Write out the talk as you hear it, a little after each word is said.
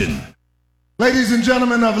Ladies and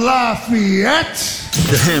gentlemen of Lafayette,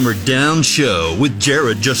 the Hammered Down Show with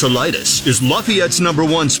Jared Jussolitis is Lafayette's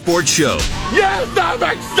 #1 sports show. Yes, I'm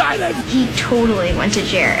excited! He totally went to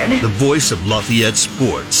Jared. The voice of Lafayette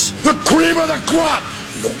sports. The cream of the crop!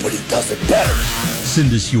 Nobody does it better.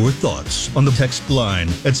 Send us your thoughts on the text line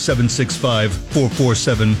at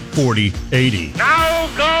 765-447-4080. Now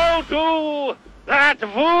go to that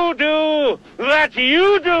voodoo that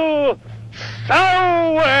you do so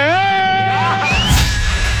well.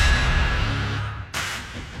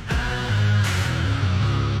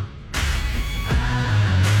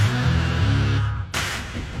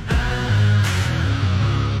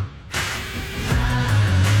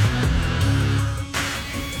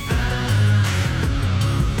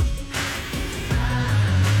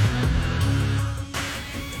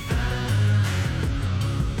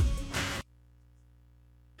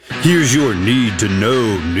 Here's your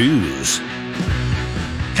need-to-know news.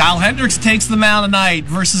 Kyle Hendricks takes the mound tonight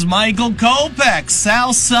versus Michael Kopech.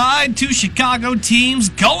 Southside, two Chicago teams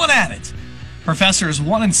going at it. Professor is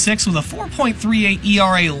 1-6 with a 4.38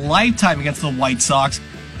 ERA lifetime against the White Sox.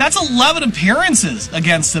 That's 11 appearances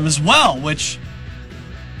against them as well, which,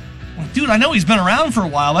 dude, I know he's been around for a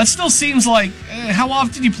while. That still seems like, how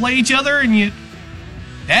often you play each other and you,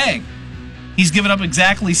 dang. He's given up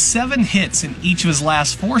exactly 7 hits in each of his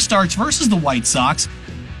last 4 starts versus the White Sox.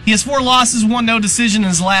 He has 4 losses, 1 no decision in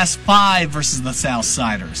his last 5 versus the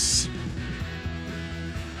Southsiders.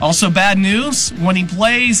 Also bad news, when he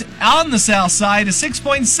plays on the South Side, a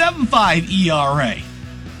 6.75 ERA.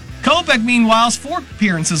 Kopech, meanwhile, has 4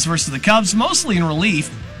 appearances versus the Cubs, mostly in relief,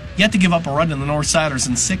 yet to give up a run to the Northsiders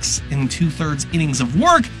in 6 2/3 innings of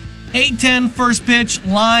work. 8-10 first pitch,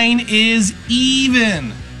 line is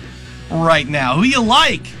even right now. Who you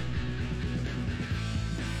like?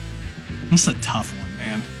 This is a tough one,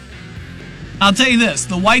 man. I'll tell you this.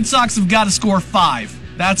 The White Sox have got to score 5.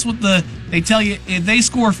 That's what they tell you. If they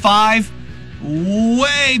score 5,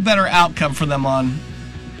 way better outcome for them on,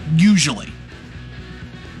 usually.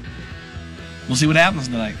 We'll see what happens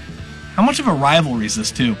tonight. How much of a rivalry is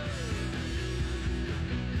this, too?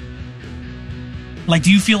 Like,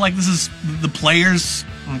 do you feel like this is the players?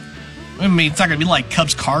 I mean, it's not going to be like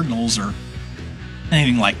Cubs-Cardinals or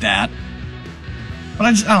anything like that. But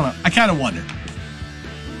I don't know. I kind of wonder.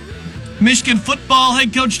 Michigan football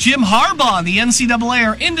head coach Jim Harbaugh and the NCAA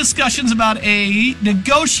are in discussions about a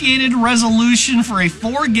negotiated resolution for a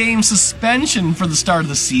 4-game suspension for the start of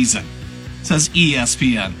the season, says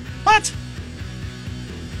ESPN. What?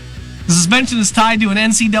 The suspension is tied to an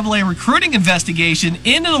NCAA recruiting investigation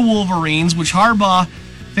into the Wolverines, which Harbaugh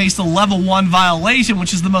faced a level 1 violation,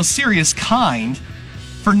 which is the most serious kind,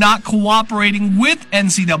 for not cooperating with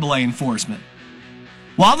NCAA enforcement.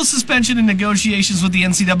 While the suspension and negotiations with the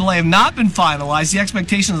NCAA have not been finalized, the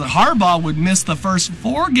expectation is that Harbaugh would miss the first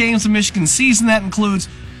 4 games of Michigan's season. That includes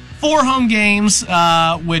 4 home games,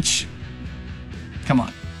 which, come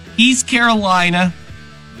on, East Carolina,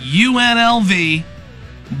 UNLV,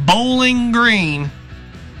 Bowling Green,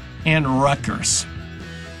 and Rutgers.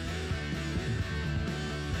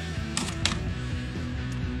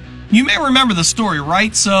 You may remember the story,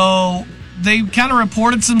 right? So they kind of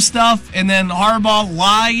reported some stuff, and then Harbaugh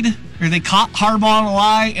lied, or they caught Harbaugh on a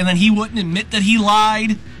lie, and then he wouldn't admit that he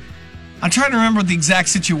lied. I'm trying to remember what the exact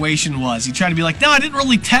situation was. He tried to be like, no, I didn't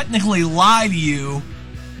really technically lie to you.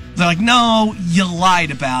 They're like, no, you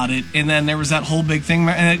lied about it. And then there was that whole big thing,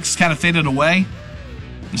 and it just kind of faded away.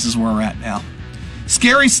 This is where we're at now.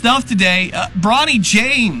 Scary stuff today. Bronny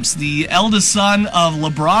James, the eldest son of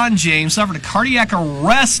LeBron James, suffered a cardiac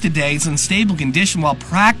arrest today. He's in stable condition while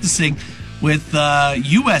practicing with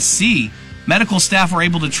USC. Medical staff were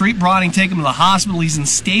able to treat Bronny, take him to the hospital. He's in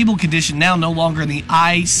stable condition now, no longer in the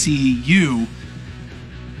ICU.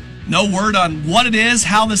 No word on what it is,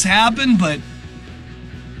 how this happened, but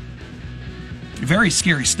very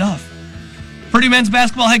scary stuff. Purdue men's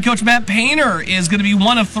basketball head coach Matt Painter is going to be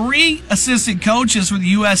one of 3 assistant coaches for the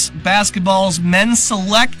U.S. basketball's men's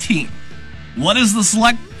select team. What is the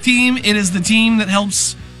select team? It is the team that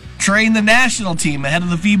helps train the national team ahead of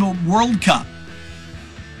the FIBA World Cup.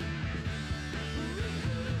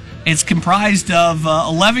 It's comprised of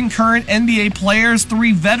 11 current NBA players,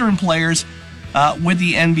 3 veteran players with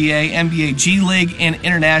the NBA, NBA G League, and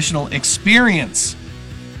international experience.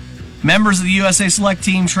 Members of the USA Select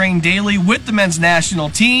Team train daily with the men's national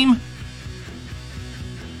team.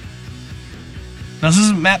 Now, this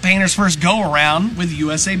isn't Matt Painter's first go-around with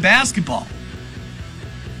USA Basketball.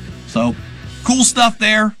 So, cool stuff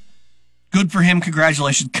there. Good for him.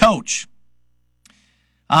 Congratulations, Coach.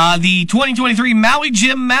 The 2023 Maui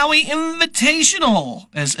Invitational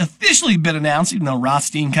has officially been announced, even though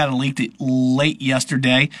Rothstein kind of leaked it late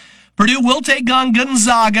yesterday. Purdue will take on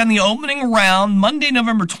Gonzaga in the opening round, Monday,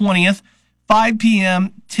 November 20th, 5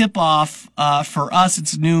 p.m. tip-off. For us,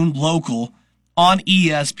 it's noon local on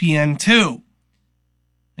ESPN2.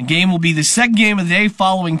 The game will be the second game of the day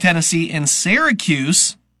following Tennessee and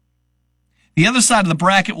Syracuse. The other side of the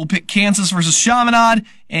bracket will pick Kansas versus Chaminade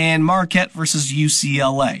and Marquette versus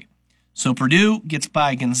UCLA. So Purdue gets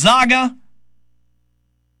by Gonzaga.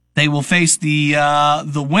 They will face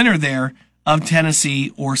the winner there of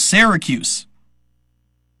Tennessee or Syracuse.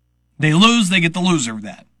 They lose, they get the loser of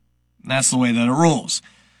that. And that's the way that it rolls.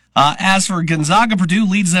 As for Gonzaga, Purdue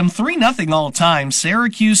leads them 3-0 all time.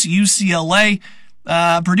 Syracuse, UCLA,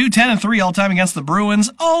 Purdue 10-3 all time against the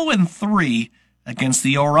Bruins, 0-3 against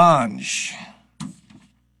the Orange.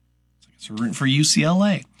 So we're rooting for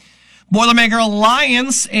UCLA. Boilermaker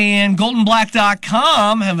Alliance and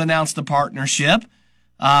GoldenBlack.com have announced a partnership.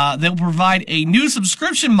 They'll provide a new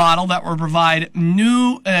subscription model that will provide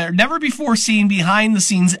new, never before seen behind the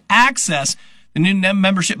scenes access. The new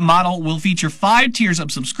membership model will feature 5 tiers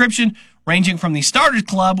of subscription, ranging from the Starters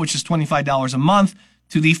Club, which is $25 a month,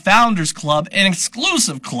 to the Founders Club, an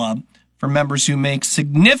exclusive club for members who make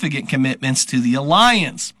significant commitments to the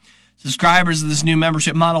Alliance. Subscribers of this new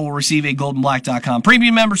membership model will receive a GoldenBlack.com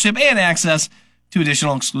premium membership and access to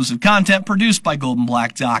additional exclusive content produced by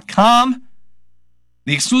GoldenBlack.com.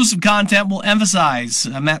 The exclusive content will emphasize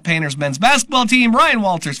Matt Painter's men's basketball team, Ryan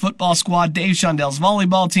Walters' football squad, Dave Shundell's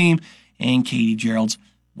volleyball team, and Katie Gerald's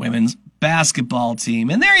women's basketball team.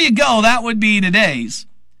 And there you go. That would be today's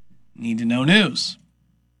Need to Know News.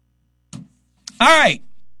 All right.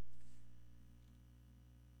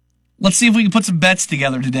 Let's see if we can put some bets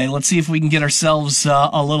together today. Let's see if we can get ourselves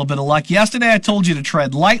a little bit of luck. Yesterday, I told you to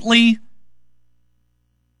tread lightly.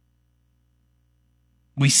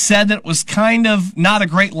 We said that it was kind of not a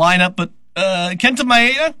great lineup, but Kenta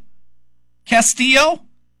Maeda, Castillo,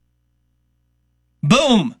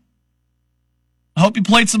 boom. I hope you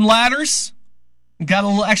played some ladders. Got a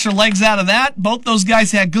little extra legs out of that. Both those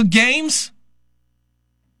guys had good games.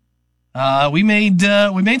 We made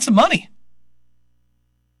some money.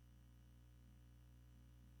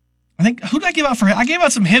 I think, who did I give out for? I gave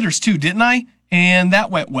out some hitters too, didn't I? And that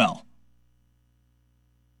went well.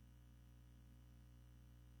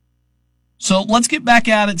 So let's get back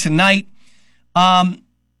at it tonight.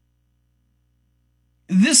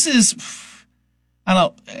 This is, I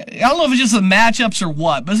don't know if it's just the matchups or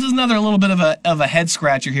what, but this is another little bit of a head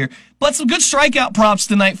scratcher here. But some good strikeout props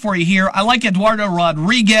tonight for you here. I like Eduardo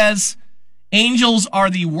Rodriguez. Angels are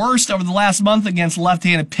the worst over the last month against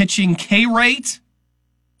left-handed pitching K rate.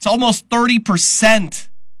 It's almost 30%.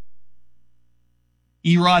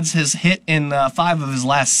 Erods has hit in 5 of his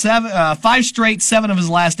last 7, 5 straight, 7 of his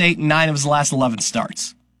last 8, and 9 of his last 11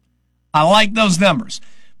 starts. I like those numbers.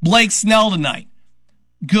 Blake Snell tonight.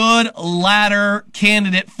 Good ladder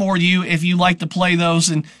candidate for you if you like to play those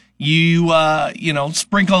and you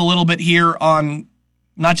sprinkle a little bit here on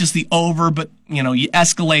not just the over, but you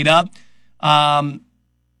escalate up.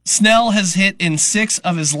 Snell has hit in 6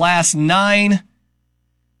 of his last 9.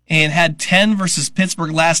 And had 10 versus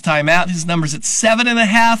Pittsburgh last time out. His number's at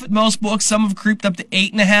 7.5 at most books. Some have creeped up to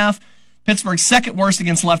 8.5. Pittsburgh's second worst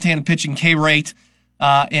against left-handed pitching K rate.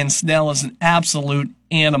 And Snell is an absolute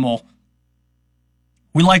animal.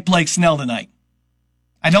 We like Blake Snell tonight.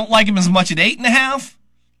 I don't like him as much at 8.5.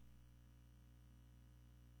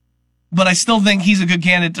 But I still think he's a good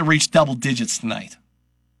candidate to reach double digits tonight.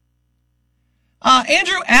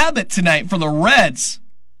 Andrew Abbott tonight for the Reds.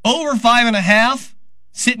 Over 5.5.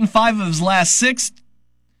 Sitting 5 of his last 6,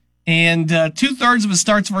 and 2/3 of his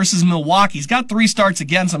starts versus Milwaukee. He's got 3 starts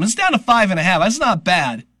against them. It's down to 5.5. That's not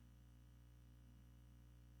bad.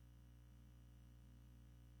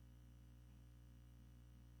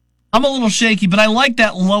 I'm a little shaky, but I like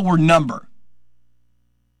that lower number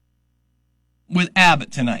with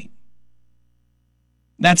Abbott tonight.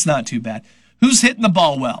 That's not too bad. Who's hitting the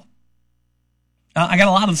ball well? I got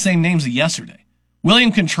a lot of the same names as yesterday.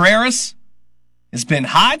 William Contreras has been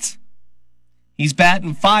hot. He's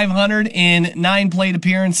batting .500 in 9 plate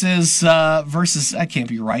appearances versus, that can't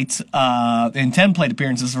be right, in 10 plate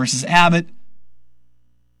appearances versus Abbott,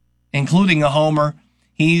 including a homer.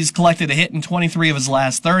 He's collected a hit in 23 of his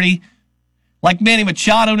last 30. Like Manny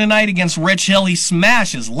Machado tonight against Rich Hill, he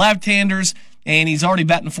smashes left-handers, and he's already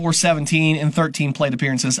batting .417 in 13 plate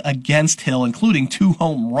appearances against Hill, including 2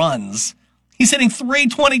 home runs. He's hitting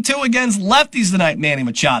 .322 against lefties tonight, Manny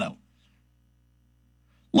Machado.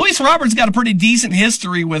 Luis Roberts got a pretty decent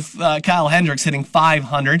history with Kyle Hendricks hitting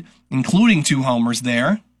 .500. including 2 homers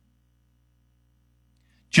there.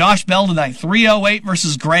 Josh Bell tonight, 308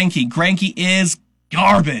 versus Greinke. Greinke is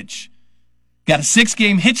garbage. Got a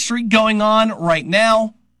 6-game hit streak going on right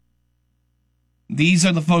now. These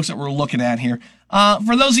are the folks that we're looking at here.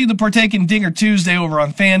 For those of you that partake in Dinger Tuesday over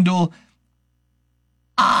on FanDuel,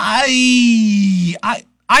 I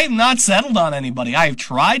have not settled on anybody. I have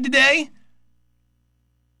tried today,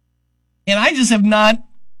 and I just have not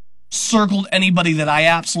circled anybody that I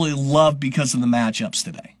absolutely love because of the matchups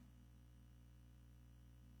today.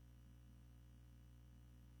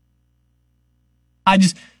 I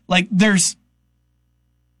just, like, there's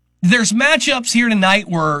matchups here tonight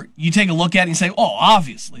where you take a look at it and you say, oh,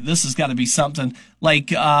 obviously, this has got to be something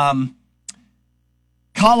like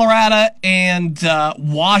Colorado and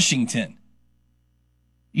Washington.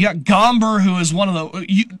 You got Gomber, who is one of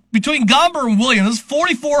the... between Gomber and Williams, there's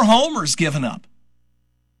 44 homers given up.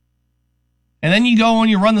 And then you go and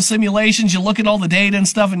you run the simulations, you look at all the data and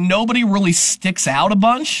stuff, and nobody really sticks out a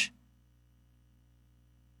bunch.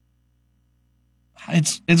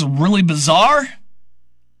 It's really bizarre,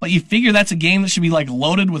 but you figure that's a game that should be like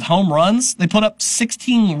loaded with home runs. They put up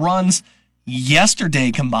 16 runs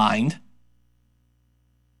yesterday combined.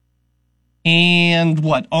 And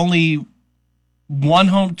only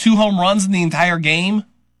 2 home runs in the entire game?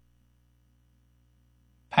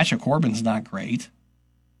 Patrick Corbin's not great.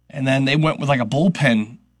 And then they went with like a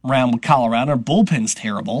bullpen round with Colorado. Our bullpen's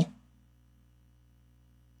terrible.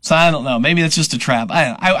 So I don't know. Maybe that's just a trap.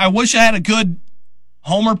 I wish I had a good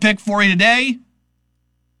homer pick for you today.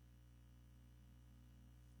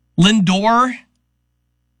 Lindor,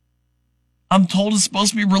 I'm told, is supposed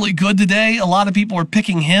to be really good today. A lot of people are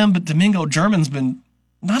picking him, but Domingo German's been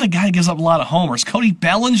not a guy who gives up a lot of homers. Cody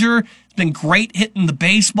Bellinger has been great hitting the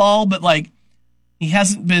baseball, but he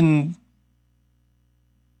hasn't been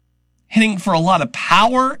hitting for a lot of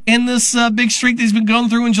power in this big streak that he's been going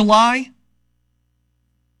through in July.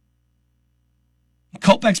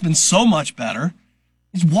 Kopech's been so much better.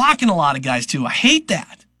 He's walking a lot of guys, too. I hate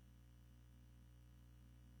that.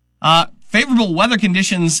 Favorable weather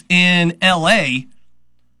conditions in L.A.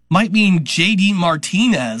 might mean J.D.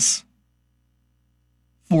 Martinez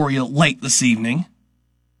for you late this evening.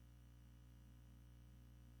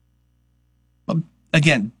 But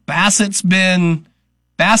again, Bassett's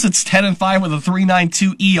 10-5 with a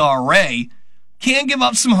 3.92 ERA. Can give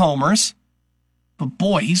up some homers. But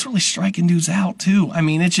boy, he's really striking dudes out, too. I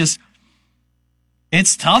mean, it's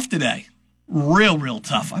tough today. Real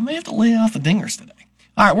tough. I may have to lay off the dingers today.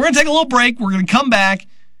 All right, we're going to take a little break. We're going to come back.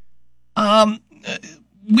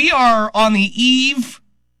 We are on the eve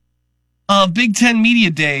of Big Ten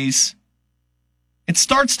Media Days. It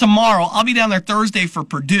starts tomorrow. I'll be down there Thursday for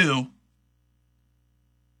Purdue.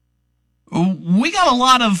 We got a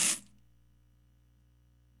lot of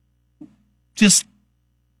just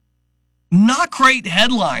not great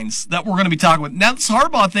headlines that we're going to be talking about. Now, this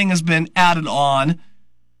Harbaugh thing has been added on.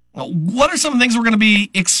 What are some of the things we're going to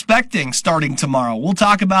be expecting starting tomorrow? We'll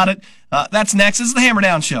talk about it. That's next. This is the Hammer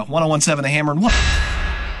Down Show, 101.7 The Hammer.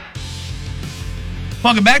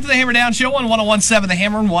 Welcome back to the Hammer Down Show on 101.7 The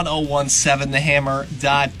Hammer and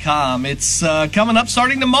 101.7thehammer.com. It's coming up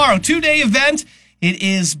starting tomorrow. 2-day event. It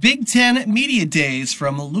is Big Ten Media Days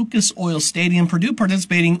from Lucas Oil Stadium. Purdue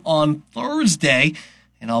participating on Thursday.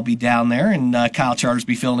 And I'll be down there, and Kyle Charters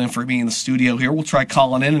be filling in for me in the studio here. We'll try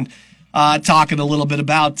calling in and talking a little bit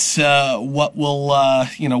about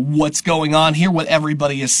what's going on here, what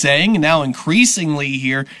everybody is saying. And now increasingly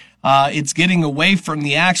here, it's getting away from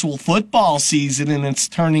the actual football season, and it's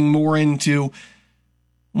turning more into,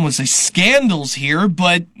 I want to say scandals here,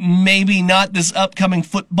 but maybe not this upcoming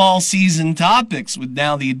football season topics. With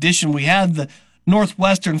now the addition, we had the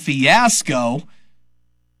Northwestern fiasco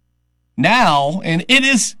now, and it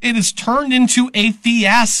is turned into a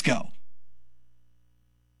fiasco.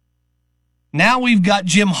 Now we've got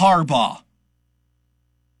Jim Harbaugh.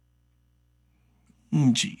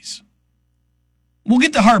 Jeez. We'll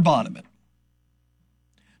get to Harbaugh in a minute.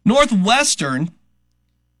 Northwestern,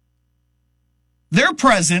 their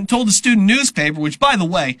president told the student newspaper, which, by the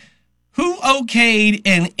way, who okayed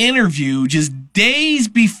an interview just days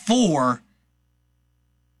before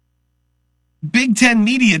Big Ten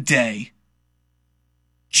Media Day,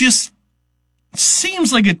 just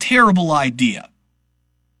seems like a terrible idea.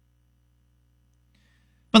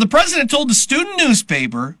 But the president told the student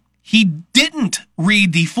newspaper he didn't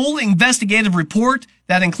read the full investigative report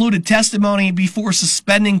that included testimony before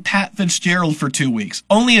suspending Pat Fitzgerald for 2 weeks.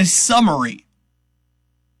 Only a summary.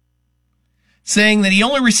 Saying that he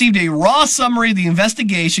only received a raw summary of the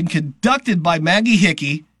investigation conducted by Maggie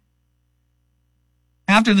Hickey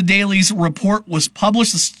After the Daily's report was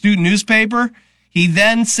published, the student newspaper, he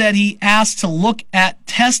then said he asked to look at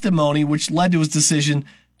testimony, which led to his decision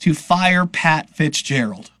to fire Pat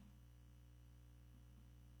Fitzgerald.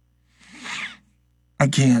 I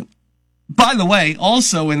can't. By the way,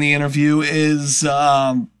 also in the interview is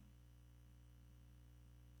a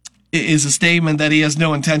statement that he has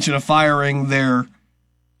no intention of firing their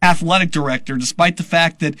athletic director, despite the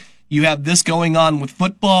fact that you have this going on with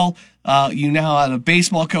football. You now have a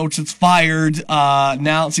baseball coach that's fired.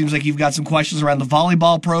 Now it seems like you've got some questions around the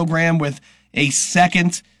volleyball program with a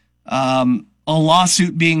second a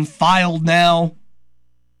lawsuit being filed now.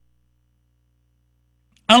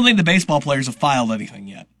 I don't think the baseball players have filed anything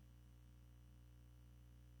yet.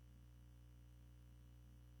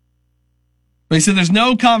 But he said there's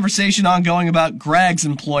no conversation ongoing about Greg's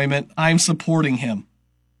employment. I'm supporting him.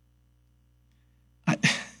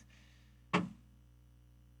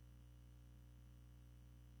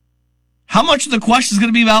 How much of the question is going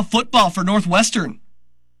to be about football for Northwestern?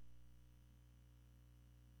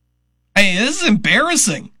 Hey, this is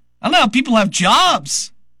embarrassing. I don't know how people have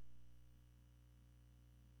jobs.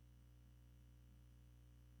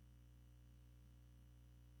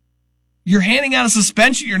 You're handing out a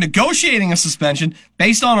suspension. You're negotiating a suspension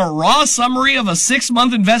based on a raw summary of a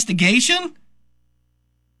 6-month investigation.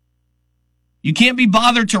 You can't be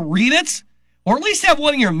bothered to read it, or at least have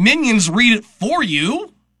one of your minions read it for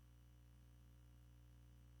you.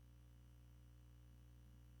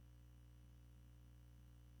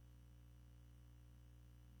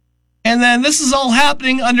 And then this is all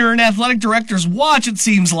happening under an athletic director's watch, it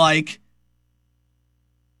seems like.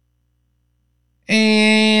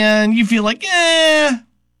 And you feel like,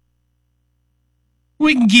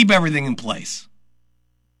 we can keep everything in place.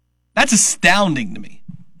 That's astounding to me.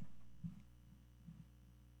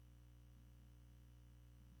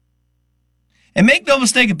 And make no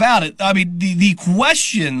mistake about it, I mean, the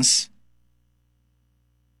questions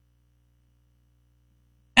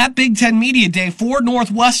at Big Ten Media Day for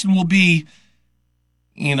Northwestern will be,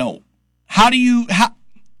 how do you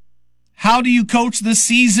coach this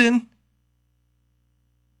season?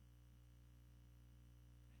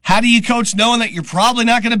 How do you coach knowing that you're probably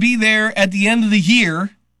not going to be there at the end of the year?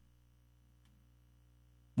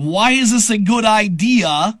 Why is this a good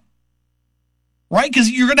idea? Right? Because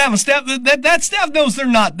you're going to have a staff, that staff knows they're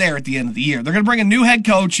not there at the end of the year. They're going to bring a new head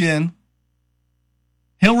coach in.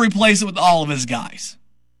 He'll replace it with all of his guys.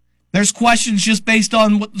 There's questions just based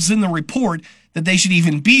on what was in the report that they should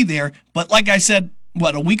even be there. But like I said,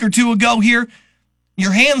 a week or two ago here,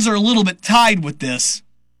 your hands are a little bit tied with this.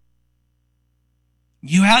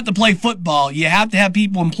 You have to play football. You have to have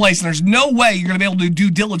people in place. And there's no way you're going to be able to do due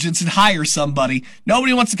diligence and hire somebody.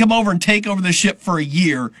 Nobody wants to come over and take over the ship for a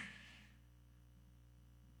year.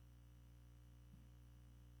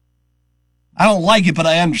 I don't like it, but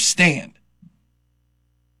I understand.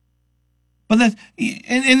 But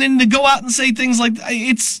and then to go out and say things like,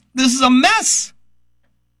 this is a mess.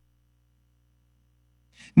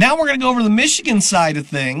 Now we're going to go over the Michigan side of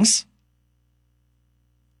things.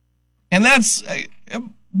 And that's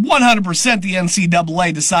 100% the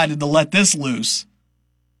NCAA decided to let this loose.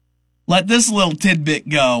 Let this little tidbit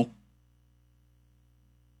go.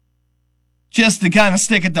 Just to kind of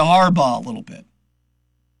stick it to Harbaugh a little bit.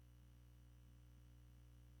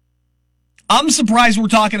 I'm surprised we're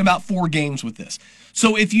talking about 4 games with this.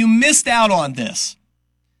 So if you missed out on this,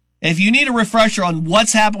 if you need a refresher on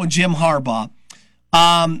what's happened with Jim Harbaugh,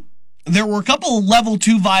 there were a couple of level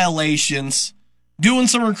 2 violations doing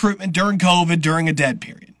some recruitment during COVID during a dead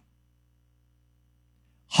period.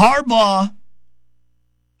 Harbaugh,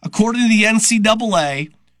 according to the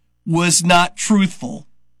NCAA, was not truthful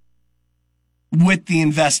with the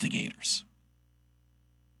investigators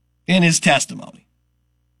in his testimony.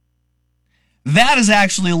 That is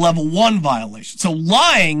actually a level 1 violation. So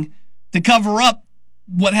lying to cover up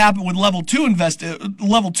what happened with level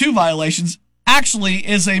 2 violations actually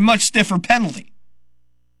is a much stiffer penalty.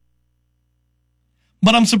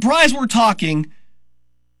 But I'm surprised we're talking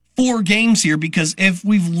 4 games here, because if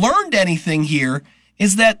we've learned anything here,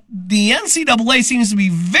 is that the NCAA seems to be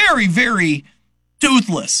very, very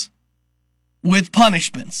toothless with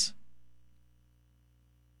punishments.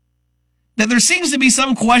 That there seems to be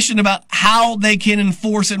some question about how they can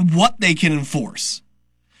enforce and what they can enforce.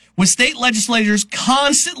 With state legislators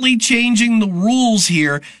constantly changing the rules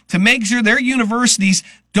here to make sure their universities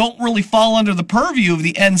don't really fall under the purview of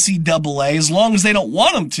the NCAA, as long as they don't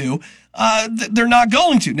want them to, they're not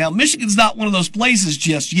going to. Now, Michigan's not one of those places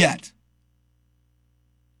just yet.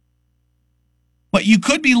 But you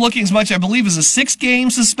could be looking as much, I believe, as a 6-game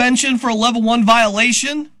suspension for a level 1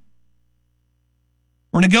 violation.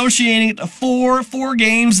 We're negotiating it to four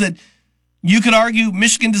games that you could argue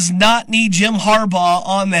Michigan does not need Jim Harbaugh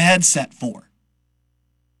on the headset for.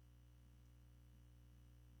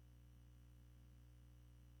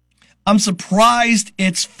 I'm surprised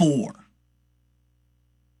it's 4.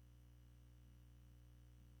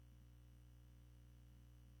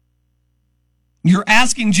 You're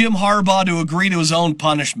asking Jim Harbaugh to agree to his own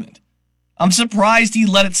punishment. I'm surprised he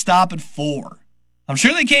let it stop at 4. I'm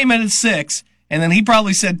sure they came in at 6, and then he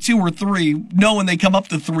probably said 2 or 3, knowing they come up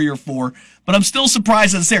to 3 or 4. But I'm still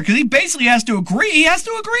surprised that it's there, because he basically has to agree. He has to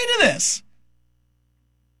agree to this.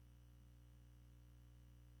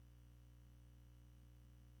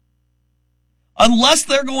 Unless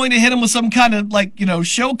they're going to hit him with some kind of,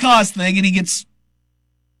 show cause thing, and he gets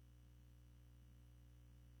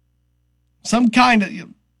some kind of,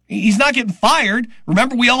 he's not getting fired.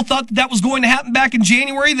 Remember, we all thought that was going to happen back in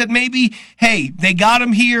January, that maybe, hey, they got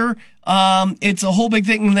him here. It's a whole big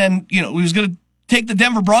thing. And then, he was going to take the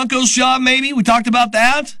Denver Broncos job, maybe. We talked about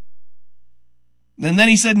that. And then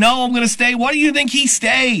he said, no, I'm going to stay. Why do you think he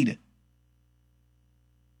stayed?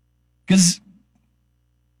 Because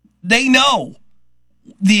they know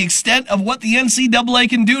the extent of what the NCAA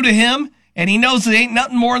can do to him, and he knows it ain't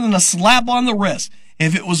nothing more than a slap on the wrist.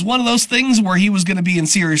 If it was one of those things where he was going to be in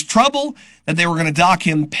serious trouble, that they were going to dock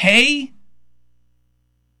him pay,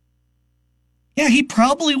 yeah, he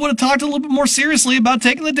probably would have talked a little bit more seriously about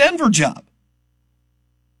taking the Denver job.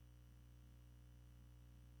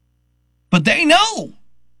 But they know.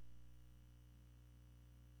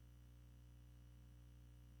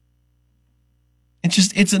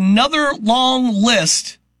 It's another long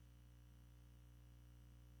list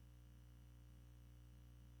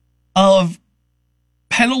of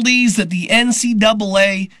penalties that the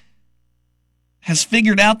NCAA has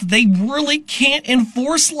figured out that they really can't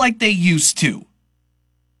enforce like they used to.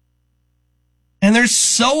 And they're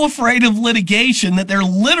so afraid of litigation that they're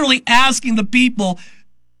literally asking the people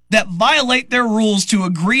that violate their rules to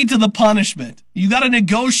agree to the punishment. You got to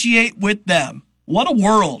negotiate with them. What a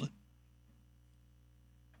world.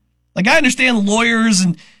 Like, I understand lawyers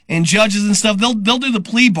and judges and stuff, they'll do the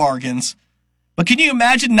plea bargains. But can you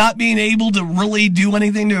imagine not being able to really do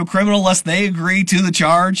anything to a criminal unless they agree to the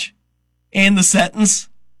charge and the sentence?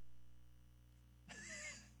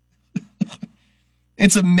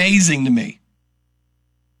 It's amazing to me.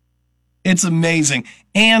 It's amazing.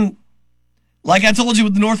 And like I told you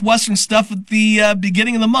with the Northwestern stuff at the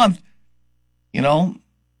beginning of the month,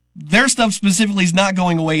 their stuff specifically is not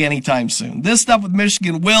going away anytime soon. This stuff with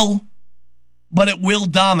Michigan will, but it will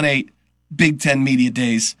dominate Big Ten Media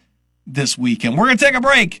Days this weekend. We're going to take a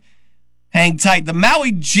break. Hang tight. The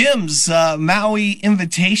Maui Gyms, Maui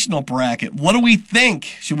Invitational Bracket. What do we think?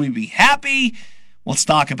 Should we be happy? Let's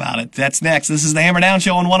talk about it. That's next. This is the Hammer Down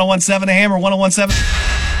Show on 101.7 The Hammer, 101.7.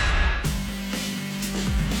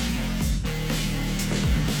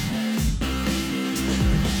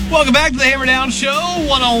 Welcome back to the Hammer Down Show,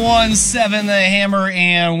 101.7 The Hammer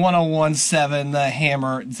and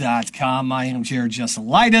 101.7thehammer.com. I am Jared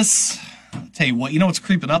Juselitis. I'll tell you what, what's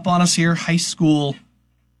creeping up on us here? High school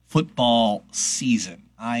football season.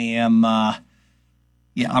 I'm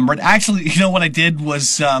ready. Actually, what I did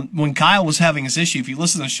was when Kyle was having his issue, if you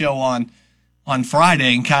listen to the show on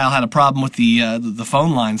Friday and Kyle had a problem with the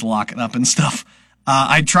phone lines locking up and stuff,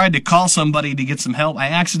 I tried to call somebody to get some help. I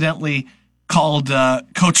accidentally called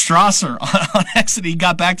Coach Strasser on Exit. He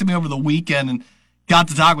got back to me over the weekend and got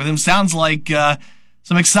to talk with him. Sounds like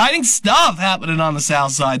some exciting stuff happening on the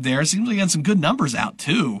south side there. Seems like he had some good numbers out,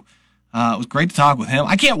 too. It was great to talk with him.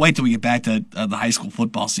 I can't wait till we get back to the high school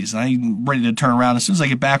football season. I'm ready to turn around. As soon as I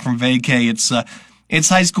get back from vacay, it's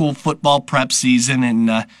high school football prep season, and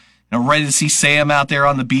ready to see Sam out there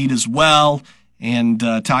on the beat as well, and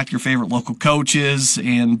talk to your favorite local coaches,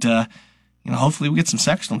 and hopefully we get some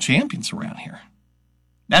sectional champions around here.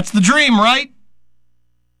 That's the dream, right?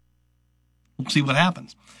 We'll see what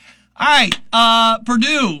happens. All right,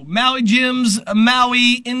 Purdue, Maui Gyms,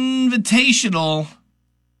 Maui Invitational.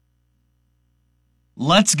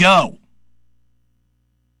 Let's go.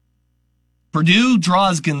 Purdue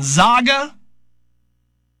draws Gonzaga.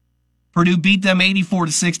 Purdue beat them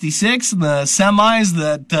 84-66 in the semis,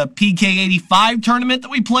 the PK 85 tournament that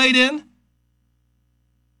we played in.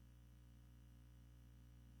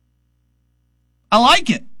 I like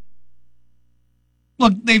it.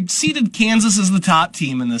 Look, they've seeded Kansas as the top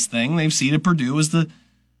team in this thing. They've seeded Purdue as the,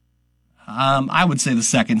 I would say, the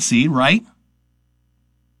second seed, right?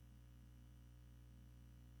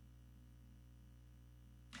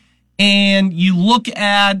 And you look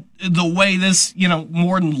at the way this,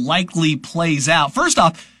 more than likely plays out. First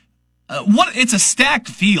off, it's a stacked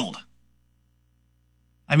field.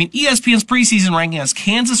 I mean, ESPN's preseason ranking has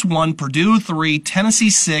Kansas 1, Purdue 3, Tennessee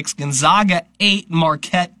 6, Gonzaga 8,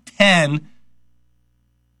 Marquette 10.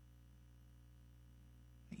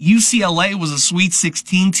 UCLA was a Sweet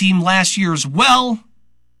 16 team last year as well.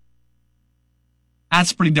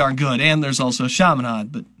 That's pretty darn good. And there's also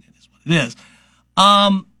Chaminade, but it is what it is.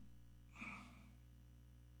 I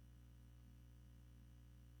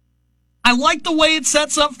like the way it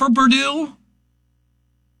sets up for Purdue.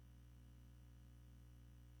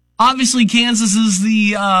 Obviously, Kansas is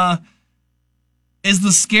the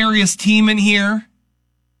scariest team in here.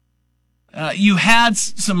 You had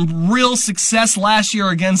some real success last year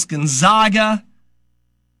against Gonzaga.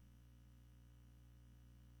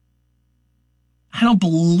 I don't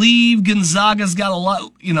believe Gonzaga's got a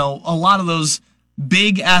lot of those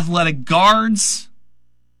big athletic guards.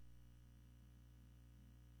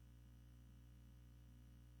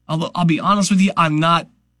 Although, I'll be honest with you, I'm not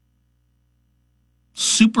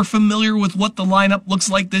super familiar with what the lineup looks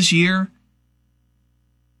like this year.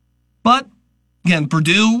 But, again,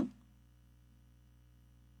 Purdue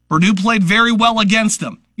played very well against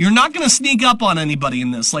them. You're not going to sneak up on anybody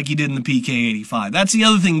in this like you did in the PK85. That's the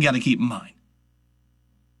other thing you got to keep in mind.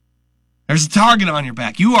 There's a target on your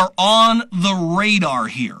back. You are on the radar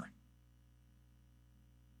here.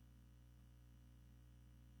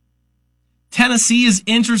 Tennessee is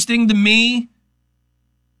interesting to me.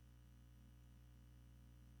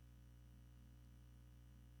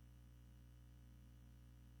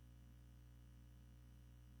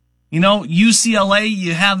 You know, UCLA,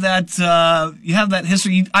 you have that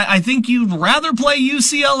history. I think you'd rather play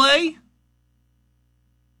UCLA.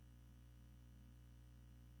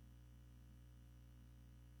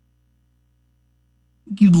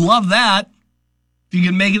 You'd love that if you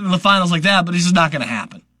could make it in the finals like that, but it's just not going to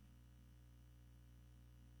happen.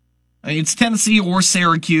 I mean, it's Tennessee or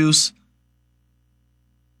Syracuse.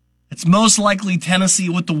 It's most likely Tennessee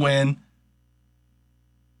with the win.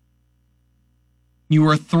 You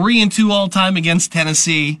were 3-2 all time against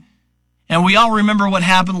Tennessee, and we all remember what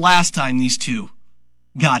happened last time these two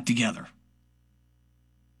got together.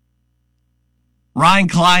 Ryan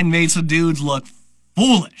Klein made some dudes look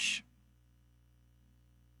foolish.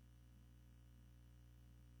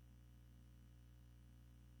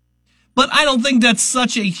 But I don't think that's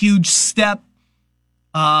such a huge step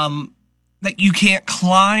that you can't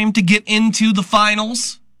climb to get into the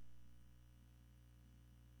finals.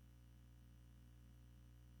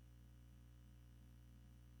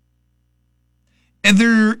 If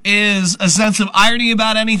there is a sense of irony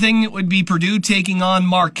about anything, it would be Purdue taking on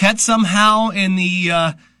Marquette somehow in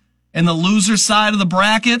the loser side of the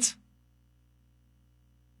bracket.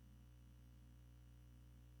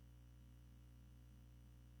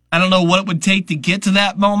 I don't know what it would take to get to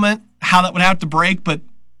that moment, how that would have to break, but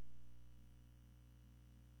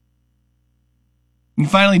you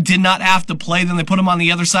finally did not have to play. Then they put them on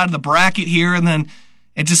the other side of the bracket here, and then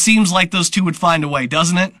it just seems like those two would find a way,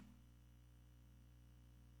 doesn't it?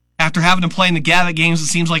 After having to play in the Gavitt games, it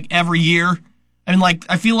seems like every year. I mean,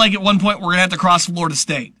 I feel like at one point we're going to have to cross Florida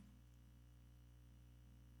State.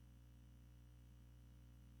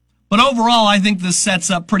 But overall, I think this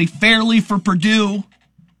sets up pretty fairly for Purdue.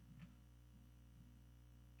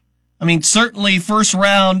 I mean, certainly first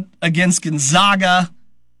round against Gonzaga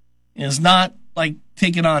is not like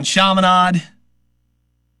taking on Chaminade.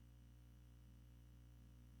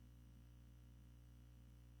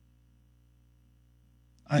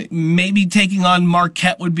 Maybe taking on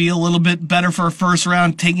Marquette would be a little bit better for a first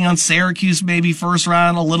round. Taking on Syracuse, maybe first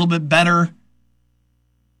round, a little bit better.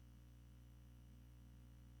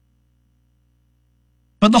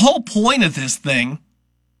 But the whole point of this thing,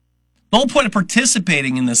 the whole point of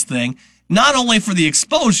participating in this thing, not only for the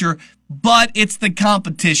exposure, but it's the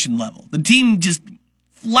competition level. The team just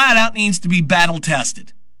flat out needs to be battle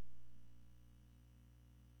tested.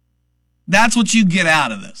 That's what you get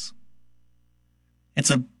out of this. It's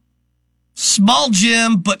a small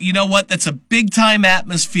gym, but you know what? That's a big-time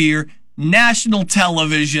atmosphere, national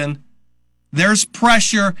television. There's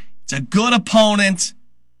pressure. It's a good opponent.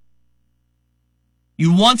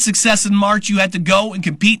 You want success in March, you have to go and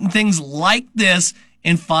compete in things like this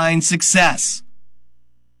and find success.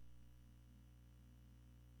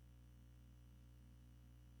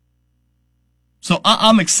 So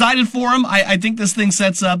I'm excited for them. I think this thing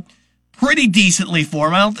sets up pretty decently for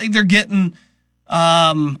them. I don't think they're getting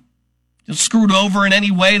screwed over in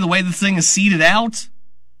any way, the way the thing is seeded out.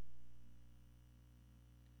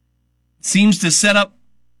 It seems to set up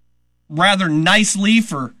rather nicely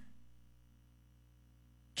for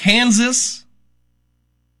Kansas.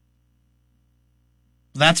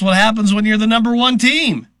 That's what happens when you're the number one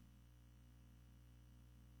team.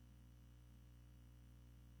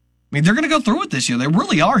 I mean, they're going to go through it this year. They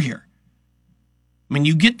really are here. I mean,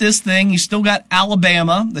 you get this thing. You still got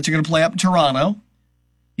Alabama that you're going to play up in Toronto.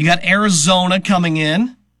 You got Arizona coming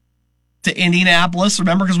in to Indianapolis.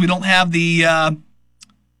 Remember, because we don't have the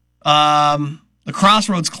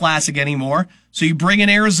Crossroads Classic anymore. So you bring in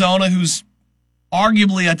Arizona, who's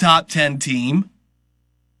arguably a top 10 team.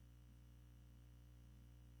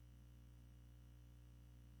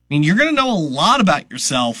 I mean, you're going to know a lot about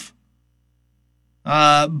yourself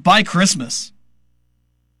by Christmas.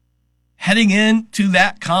 Heading into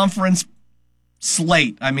that conference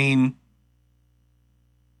slate. I mean,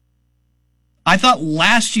 I thought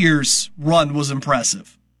last year's run was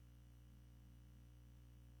impressive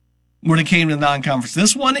when it came to non-conference.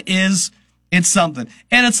 This one it's something.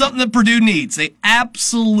 And it's something that Purdue needs. They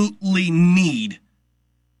absolutely need.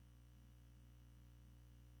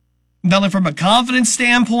 Not only from a confidence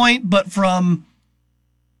standpoint, but from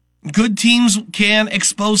good teams can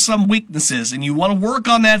expose some weaknesses. And you want to work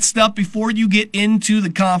on that stuff before you get into the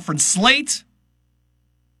conference slate.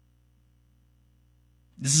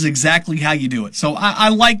 This is exactly how you do it. So I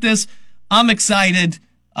like this. I'm excited.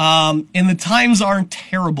 And the times aren't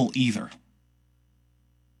terrible either.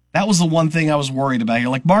 That was the one thing I was worried about here.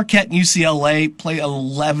 Like Marquette and UCLA play at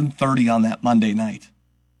 11:30 on that Monday night.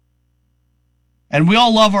 And we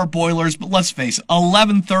all love our Boilers, but let's face it,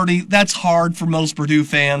 11:30, that's hard for most Purdue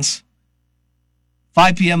fans.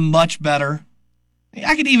 5 p.m., much better.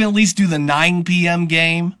 I could even at least do the 9 p.m.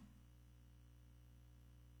 game.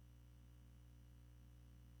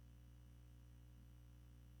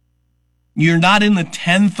 You're not in the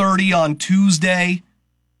 10:30 on Tuesday.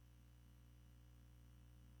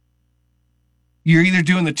 You're either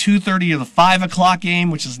doing the 2:30 or the 5 o'clock game,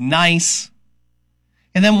 which is nice.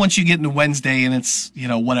 And then once you get into Wednesday and it's,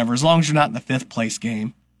 whatever, as long as you're not in the 5th place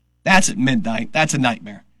game, that's at midnight. That's a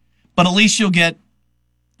nightmare. But at least you'll get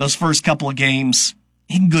those first couple of games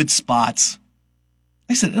in good spots.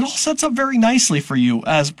 Like I said, it all sets up very nicely for you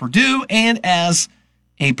as Purdue and as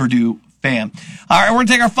a Purdue fan. All right, we're going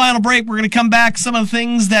to take our final break. We're going to come back. Some of the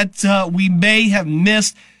things that we may have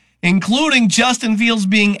missed, including Justin Fields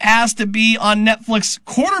being asked to be on Netflix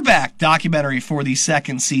quarterback documentary for the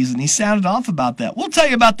second season. He sounded off about that. We'll tell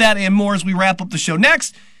you about that and more as we wrap up the show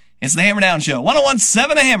next. It's the Hammer Down Show,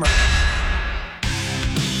 101.7 The Hammer.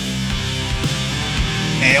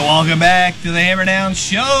 Hey, welcome back to the Hammer Down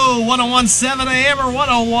Show, 101.7 The Hammer,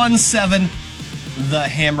 101.7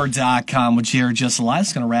 TheHammer.com with Jared Jusselite.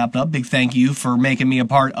 It's going to wrap up. Big thank you for making me a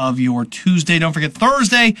part of your Tuesday. Don't forget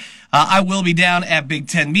Thursday, I will be down at Big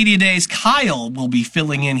Ten Media Days. Kyle will be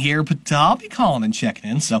filling in here, but I'll be calling and checking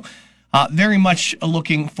in. So very much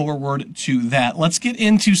looking forward to that. Let's get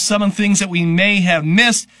into some of the things that we may have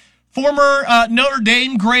missed. Former Notre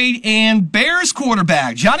Dame great and Bears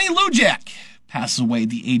quarterback Johnny Lujack passes away at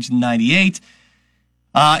the age of 98.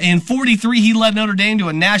 In 43, he led Notre Dame to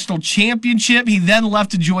a national championship. He then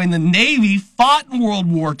left to join the Navy, fought in World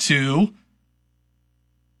War II,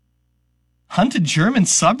 hunted German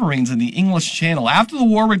submarines in the English Channel. After the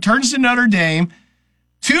war, returns to Notre Dame,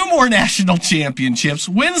 2 more national championships,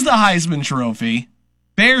 wins the Heisman Trophy.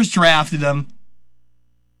 Bears drafted him.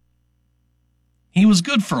 He was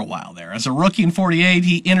good for a while there. As a rookie in 48,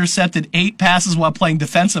 he intercepted 8 passes while playing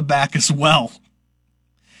defensive back as well.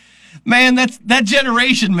 Man, that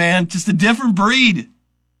generation, man, just a different breed.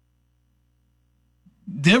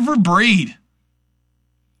 Different breed.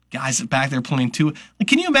 Guys back there playing too. Like,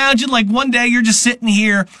 can you imagine, like, one day you're just sitting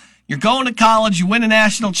here, you're going to college, you win a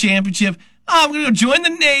national championship. Oh, I'm going to go join the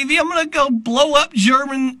Navy. I'm going to go blow up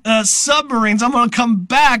German submarines. I'm going to come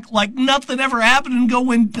back like nothing ever happened and go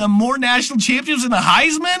win more national championships in the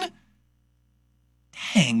Heisman?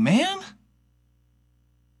 Dang, man.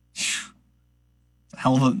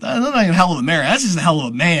 Not even a hell of a man. That's just a hell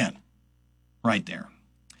of a man right there.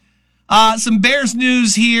 Some Bears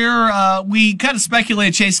news here. We kind of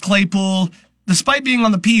speculated Chase Claypool, despite being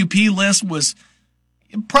on the PUP list, was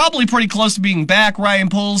probably pretty close to being back. Ryan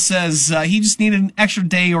Poles says he just needed an extra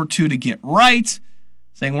day or 2 to get right,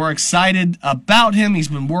 saying we're excited about him. He's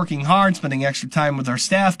been working hard, spending extra time with our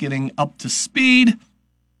staff, getting up to speed.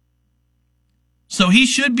 So he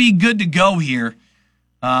should be good to go here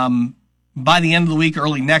by the end of the week,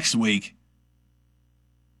 early next week.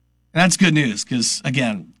 And that's good news because,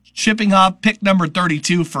 again, shipping off pick number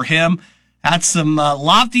 32 for him, that's some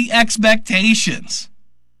lofty expectations.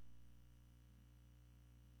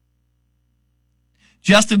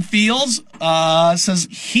 Justin Fields says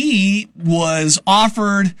he was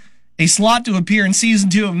offered a slot to appear in season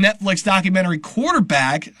 2 of Netflix documentary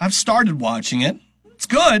Quarterback. I've started watching it. It's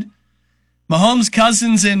good. Mahomes,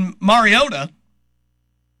 Cousins, and Mariota.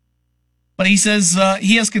 But he says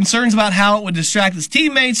he has concerns about how it would distract his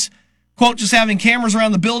teammates. Quote, just having cameras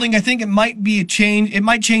around the building, I think it might be a change. It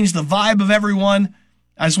might change the vibe of everyone.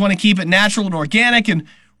 I just want to keep it natural and organic and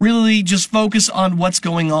really just focus on what's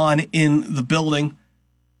going on in the building.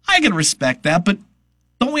 I can respect that, but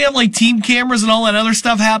don't we have like team cameras and all that other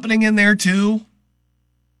stuff happening in there too?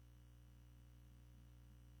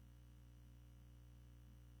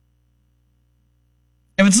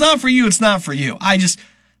 If it's not for you, it's not for you.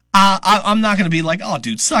 I'm not going to be like, oh,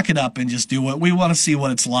 dude, suck it up and just do it. We want to see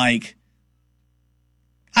what it's like.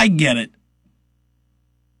 I get it.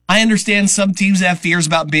 I understand some teams have fears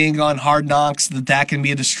about being on Hard Knocks, that can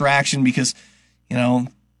be a distraction because, one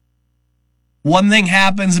thing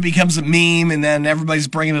happens, it becomes a meme, and then everybody's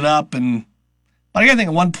bringing it up. But I gotta think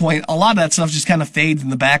at one point, a lot of that stuff just kind of fades in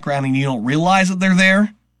the background and you don't realize that they're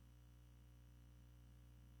there.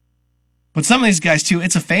 But some of these guys, too,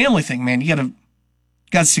 it's a family thing, man. You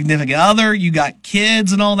got a significant other, you got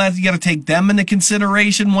kids and all that. You got to take them into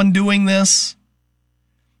consideration when doing this.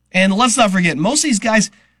 And let's not forget, most of these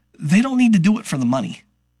guys, they don't need to do it for the money.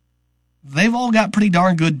 They've all got pretty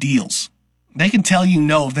darn good deals. They can tell you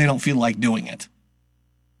no if they don't feel like doing it.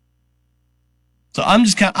 So I'm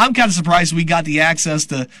kind of surprised we got the access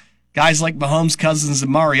to guys like Mahomes, Cousins,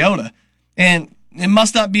 and Mariota. And it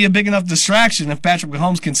must not be a big enough distraction if Patrick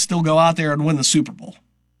Mahomes can still go out there and win the Super Bowl.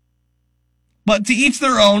 But to each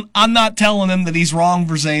their own, I'm not telling him that he's wrong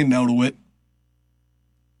for saying no to it.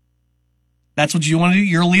 That's what you want to do.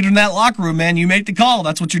 You're a leader in that locker room, man. You make the call.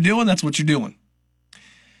 That's what you're doing. That's what you're doing.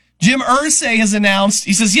 Jim Irsay has announced,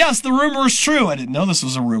 he says, yes, the rumor is true. I didn't know this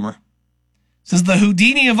was a rumor. Says the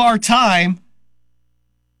Houdini of our time,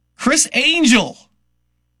 Chris Angel,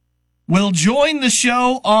 will join the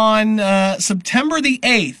show on September the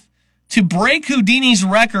 8th to break Houdini's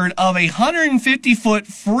record of a 150-foot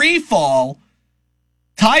free fall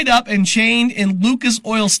tied up and chained in Lucas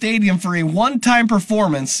Oil Stadium for a one-time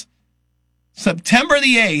performance. September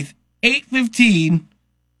the 8th, 8:15.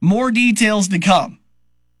 More details to come.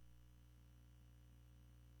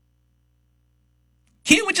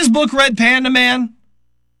 Can't we just book Red Panda, man?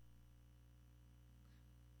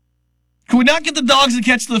 Can we not get the dogs to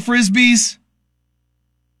catch the Frisbees?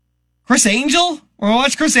 Chris Angel? We're going to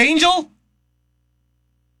watch Chris Angel?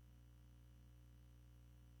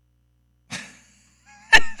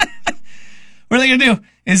 What are they going to do?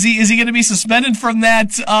 Is he going to be suspended from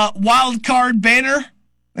that wild card banner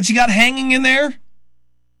that you got hanging in there?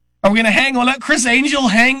 Are we going to hang on that Chris Angel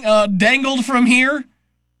dangled from here?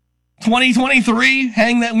 2023,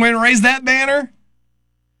 we're going to raise that banner?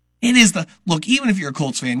 It is look, even if you're a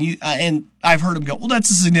Colts fan, and I've heard him go, well, that's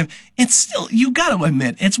a significant, it's still, you got to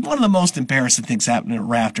admit, it's one of the most embarrassing things happening at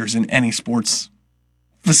Raptors in any sports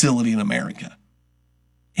facility in America.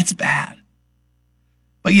 It's bad.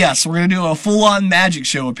 But yes, we're going to do a full-on magic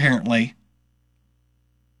show, apparently.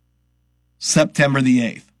 September the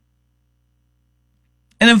 8th.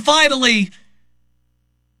 And then finally,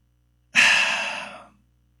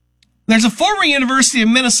 there's a former University of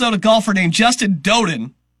Minnesota golfer named Justin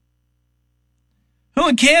Doden who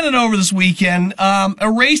in Canada over this weekend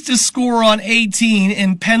erased his score on 18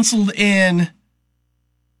 and penciled in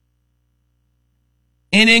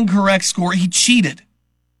an incorrect score. He cheated.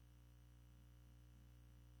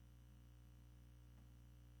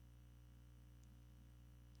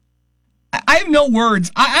 I have no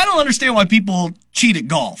words. I don't understand why people cheat at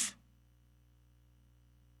golf.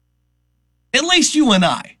 At least you and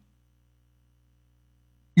I.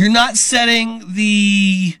 You're not setting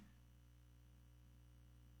the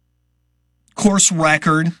course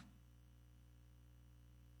record.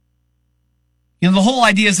 The whole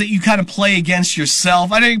idea is that you kind of play against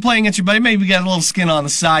yourself. I know you're playing against your buddy. Maybe you got a little skin on the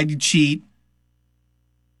side. You cheat.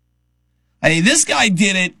 I mean, this guy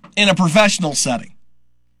did it in a professional setting.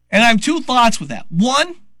 And I have two thoughts with that.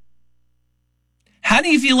 One, how do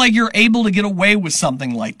you feel like you're able to get away with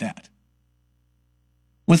something like that?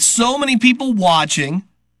 With so many people watching,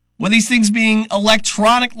 with these things being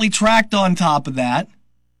electronically tracked on top of that.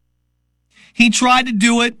 He tried to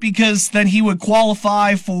do it because then he would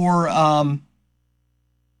qualify for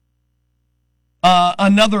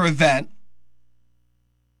another event.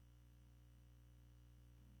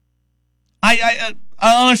 I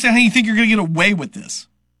don't understand how you think you're going to get away with this.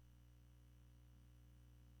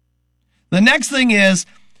 The next thing is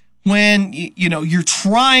when you're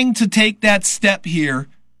trying to take that step here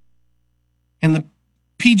in the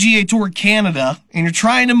PGA Tour Canada and you're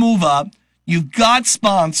trying to move up, you've got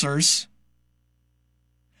sponsors.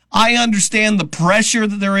 I understand the pressure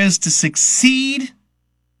that there is to succeed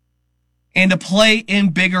and to play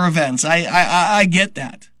in bigger events. I get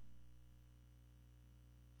that.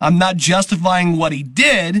 I'm not justifying what he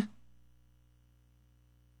did.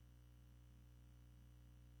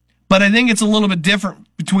 But I think it's a little bit different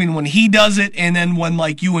between when he does it and then when,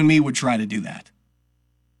 like, you and me would try to do that.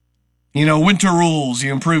 You know, winter rules,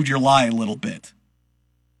 you improved your lie a little bit.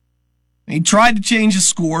 He tried to change his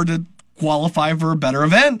score to qualify for a better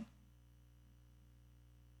event.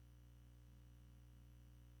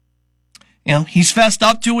 You know, he's fessed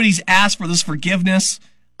up to it. He's asked for this forgiveness.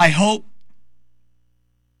 I hope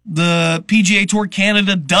the PGA Tour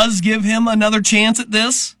Canada does give him another chance at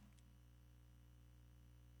this.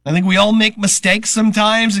 I think we all make mistakes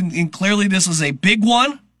sometimes, and clearly this is a big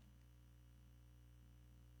one.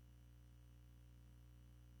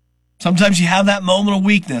 Sometimes you have that moment of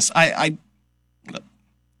weakness. I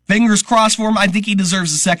fingers crossed for him. I think he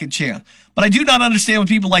deserves a second chance. But I do not understand when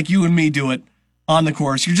people like you and me do it on the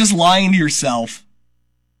course. You're just lying to yourself.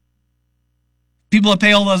 People that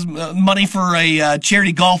pay all those money for a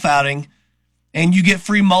charity golf outing, and you get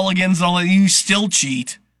free mulligans and all that, and you still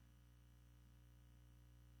cheat.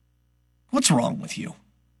 What's wrong with you?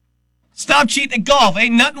 Stop cheating at golf.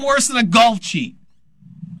 Ain't nothing worse than a golf cheat.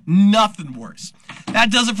 Nothing worse.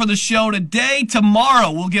 That does it for the show today.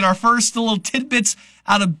 Tomorrow, we'll get our first little tidbits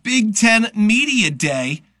out of Big Ten Media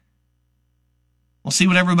Day. We'll see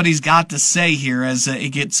what everybody's got to say here as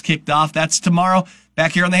it gets kicked off. That's tomorrow.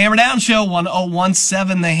 Back here on the Hammer Down Show,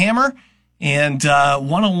 1017 The Hammer and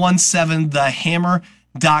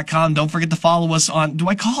 1017thehammer.com. Don't forget to follow us on, do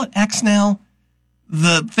I call it X now?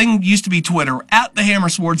 The thing used to be Twitter, at The Hammer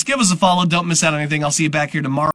Sports. Give us a follow. Don't miss out on anything. I'll see you back here tomorrow.